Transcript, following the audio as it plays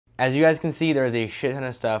As you guys can see, there is a shit ton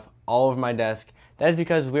of stuff all over my desk. That is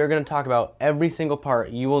because we are going to talk about every single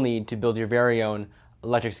part you will need to build your very own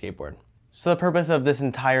electric skateboard. So the purpose of this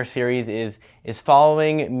entire series is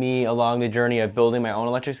following me along the journey of building my own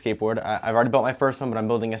electric skateboard. I've already built my first one, but I'm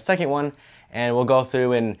building a second one, and we'll go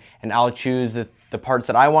through and I'll choose the parts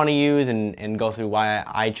that I want to use and go through why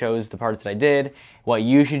I chose the parts that I did, what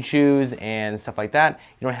you should choose, and stuff like that.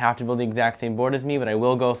 You don't have to build the exact same board as me, but I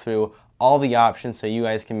will go through all the options so you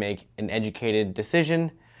guys can make an educated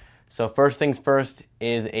decision. So first things first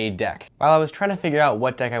is a deck. While I was trying to figure out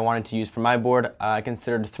what deck I wanted to use for my board, I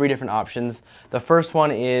considered 3 different options. The first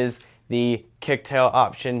one is the kicktail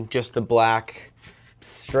option, just the black,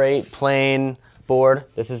 straight, plain board.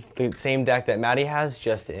 This is the same deck that Maddie has,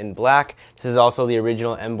 just in black. This is also the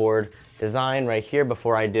original M board design right here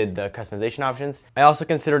before I did the customization options. I also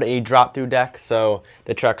considered a drop-through deck, so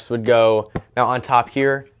the trucks would go now on top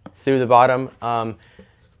here through the bottom.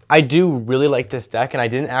 I do really like this deck, and I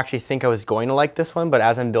didn't actually think I was going to like this one, but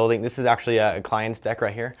as I'm building, this is actually a client's deck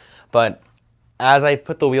right here, but as I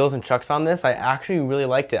put the wheels and trucks on this, I actually really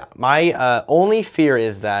liked it. My only fear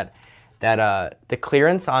is that the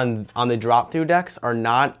clearance on the drop-through decks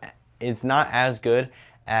it's not as good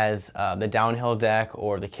as the downhill deck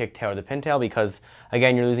or the kicktail or the pintail, because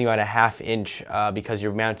again, you're losing about a ½ inch because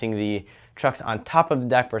you're mounting the trucks on top of the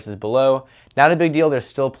deck versus below. Not a big deal, there's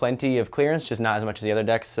still plenty of clearance, just not as much as the other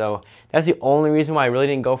decks, so that's the only reason why I really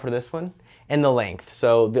didn't go for this one. And the length.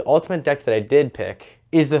 So the ultimate deck that I did pick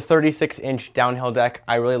is the 36-inch downhill deck.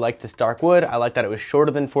 I really like this dark wood. I like that it was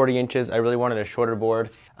shorter than 40 inches. I really wanted a shorter board.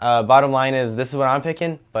 Bottom line is, this is what I'm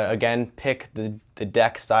picking, but again, pick the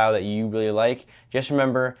deck style that you really like. Just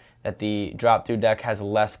remember that the drop-through deck has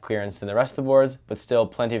less clearance than the rest of the boards, but still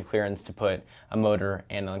plenty of clearance to put a motor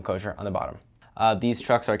and an enclosure on the bottom. These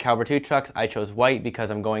trucks are Caliber 2 trucks. I chose white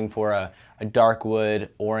because I'm going for a dark wood,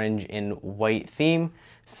 orange, and white theme.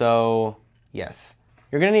 So yes,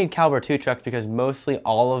 you're going to need Caliber 2 trucks because mostly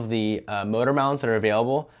all of the motor mounts that are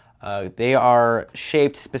available, they are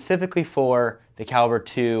shaped specifically for the Caliber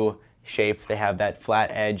 2 shape. They have that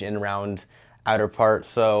flat edge and round outer part,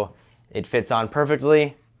 so it fits on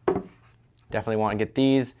perfectly. Definitely want to get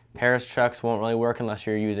these. Paris trucks won't really work unless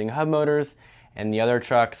you're using hub motors. And the other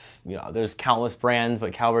trucks, you know, there's countless brands,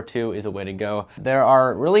 but Caliber 2 is a way to go. There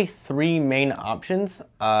are really 3 main options.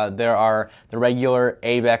 There are the regular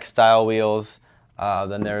ABEC style wheels.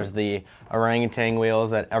 Then there's the orangutan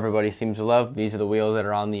wheels that everybody seems to love. These are the wheels that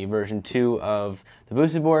are on the version 2 of the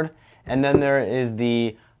boosted board. And then there is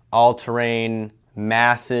the all-terrain,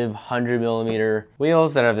 massive 100mm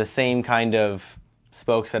wheels that have the same kind of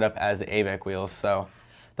spoke setup as the ABEC wheels. So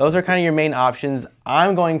those are kind of your main options.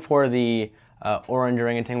 I'm going for the orange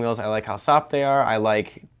orangutan wheels. I like how soft they are. I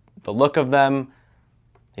like the look of them.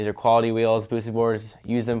 These are quality wheels. Boosted boards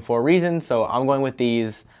use them for a reason, so I'm going with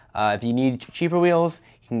these. If you need cheaper wheels,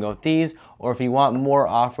 you can go with these, or if you want more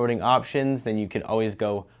off-roading options, then you could always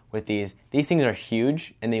go with these. These things are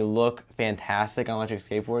huge and they look fantastic on electric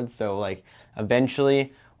skateboards, so like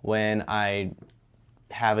eventually when I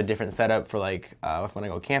have a different setup for like when I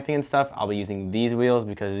go camping and stuff, I'll be using these wheels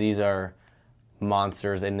because these are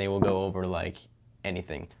monsters and they will go over like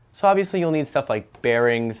anything. So obviously you'll need stuff like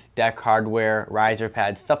bearings, deck hardware, riser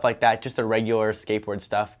pads, stuff like that, just the regular skateboard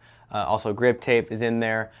stuff. Also grip tape is in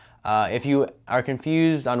there. If you are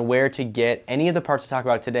confused on where to get any of the parts to talk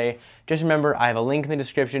about today, just remember I have a link in the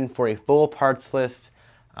description for a full parts list.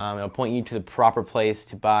 It'll point you to the proper place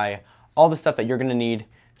to buy all the stuff that you're going to need.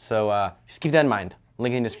 So just keep that in mind.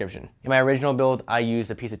 Link in the description. In my original build, I used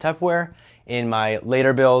a piece of Tupperware. In my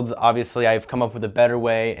later builds, obviously, I've come up with a better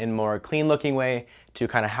way and more clean looking way to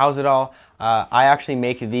kind of house it all. I actually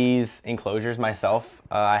make these enclosures myself.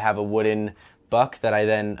 I have a wooden buck that I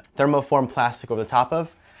then thermoform plastic over the top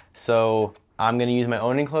of. So I'm going to use my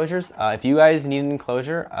own enclosures. If you guys need an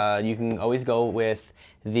enclosure, you can always go with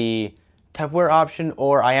the Tupperware option,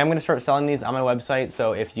 or I am going to start selling these on my website.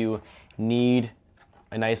 So if you need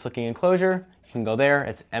a nice looking enclosure, you can go there.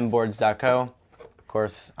 It's mboards.co. Of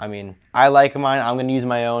course, I mean, I like mine. I'm going to use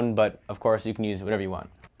my own, but of course you can use whatever you want.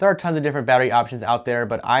 There are tons of different battery options out there,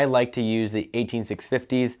 but I like to use the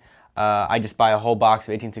 18650s. I just buy a whole box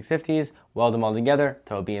of 18650s, weld them all together,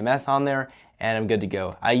 throw a BMS on there, and I'm good to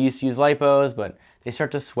go. I used to use LiPos, but they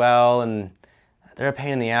start to swell and they're a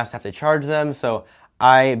pain in the ass to have to charge them, so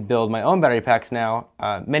I build my own battery packs now.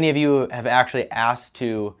 Many of you have actually asked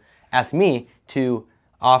me to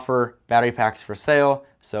offer battery packs for sale.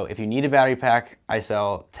 So if you need a battery pack, I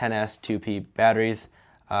sell 10S 2P batteries.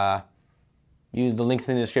 Use the links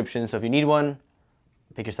in the description. So if you need one,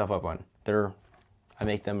 pick yourself up one. I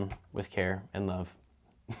make them with care and love.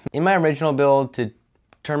 In my original build, to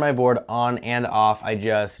turn my board on and off, I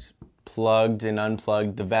just plugged and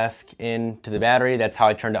unplugged the VESC into the battery. That's how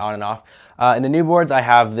I turned it on and off. In the new boards, I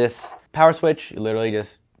have this power switch. You literally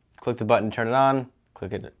just click the button to turn it on,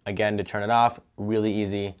 click it again to turn it off. Really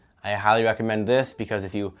easy. I highly recommend this because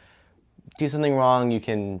if you do something wrong, you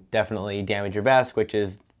can definitely damage your VESC, which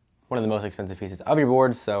is one of the most expensive pieces of your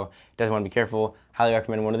board, so definitely want to be careful. Highly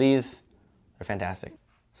recommend one of these. They're fantastic.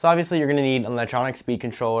 So obviously you're going to need an electronic speed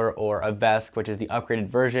controller or a VESC, which is the upgraded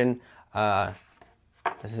version.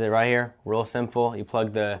 This is it right here. Real simple. You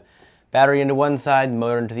plug the battery into one side, the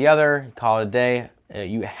motor into the other, you call it a day.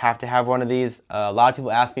 You have to have one of these. A lot of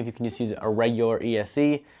people ask me if you can just use a regular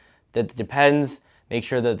ESC. That depends. Make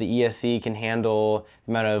sure that the ESC can handle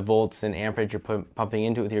the amount of volts and amperage you're pumping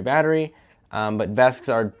into it with your battery. But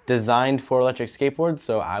VESCs are designed for electric skateboards,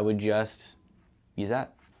 so I would just use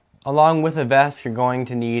that. Along with a VESC, you're going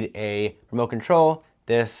to need a remote control.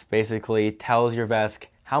 This basically tells your VESC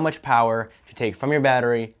how much power to take from your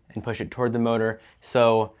battery and push it toward the motor.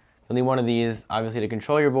 So you'll need one of these, obviously, to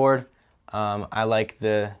control your board. I like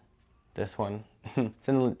this one. It's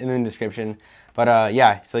in the description. But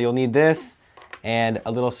yeah, so you'll need this and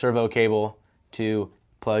a little servo cable to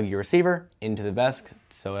plug your receiver into the VESC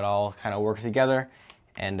so it all kind of works together.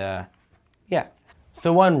 And yeah.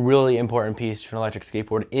 So one really important piece to an electric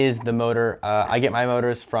skateboard is the motor. I get my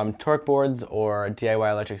motors from Torque Boards or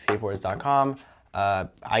DIYelectricskateboards.com.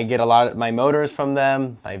 I get a lot of my motors from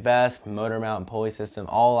them, my VESC, motor mount, and pulley system,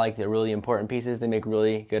 all like the really important pieces. They make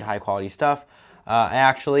really good high quality stuff. I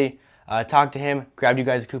actually talked to him, grabbed you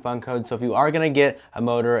guys a coupon code, so if you are going to get a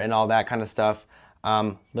motor and all that kind of stuff,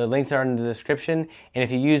 the links are in the description, and if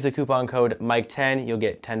you use the coupon code Mike10, you'll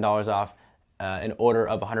get $10 off an order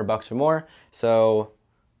of $100 or more. So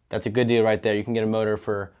that's a good deal right there. You can get a motor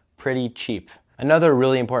for pretty cheap. Another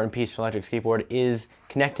really important piece for electric skateboard is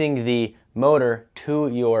connecting the motor to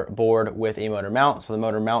your board with a motor mount. So the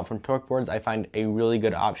motor mount from Torque Boards I find a really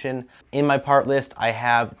good option. In my part list I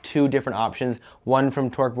have two different options, one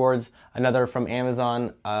from Torque Boards, another from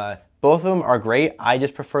Amazon. Both of them are great. I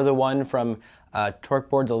just prefer the one from Torque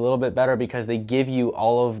Boards a little bit better because they give you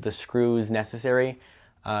all of the screws necessary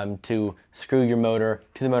to screw your motor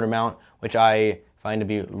to the motor mount, which I find to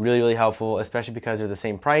be really, really helpful, especially because they're the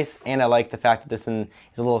same price, and I like the fact that this one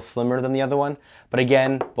is a little slimmer than the other one. But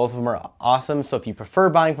again, both of them are awesome, so if you prefer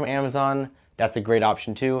buying from Amazon, that's a great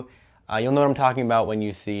option too. You'll know what I'm talking about when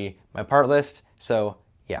you see my part list, so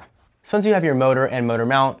yeah. So once you have your motor and motor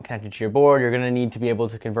mount connected to your board, you're going to need to be able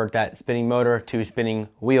to convert that spinning motor to spinning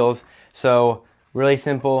wheels. So really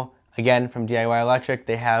simple. Again, from DIY Electric,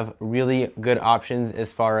 they have really good options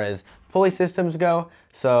as far as pulley systems go.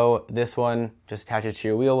 So this one just attaches to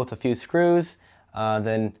your wheel with a few screws.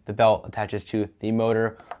 Then the belt attaches to the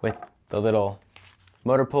motor with the little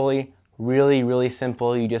motor pulley. Really, really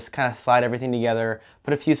simple. You just kind of slide everything together,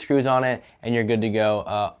 put a few screws on it, and you're good to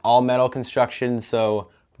go. All metal construction, so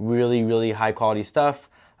really, really high quality stuff.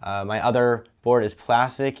 My other board is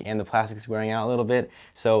plastic, and the plastic is wearing out a little bit,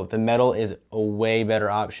 so the metal is a way better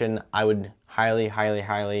option. I would highly, highly,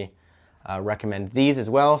 highly recommend these as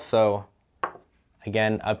well. So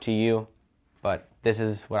again, up to you, but this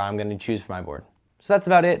is what I'm going to choose for my board. So that's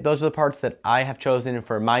about it. Those are the parts that I have chosen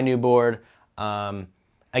for my new board.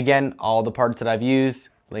 Again, all the parts that I've used,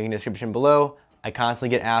 link in the description below. I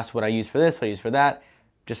constantly get asked what I use for this, what I use for that.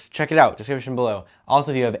 Just check it out, description below.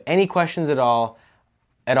 Also, if you have any questions at all,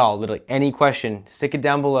 literally any question, stick it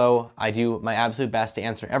down below. I do my absolute best to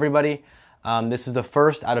answer everybody. This is the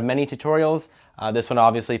first out of many tutorials. This one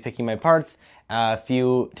obviously picking my parts. A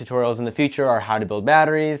few tutorials in the future are how to build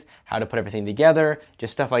batteries, how to put everything together,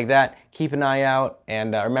 just stuff like that. Keep an eye out,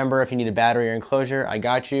 and remember, if you need a battery or enclosure, I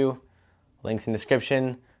got you. Links in the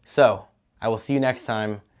description. So, I will see you next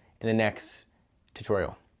time in the next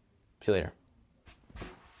tutorial. See you later.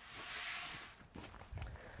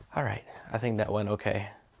 All right, I think that went okay.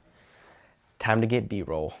 Time to get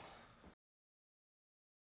B-roll.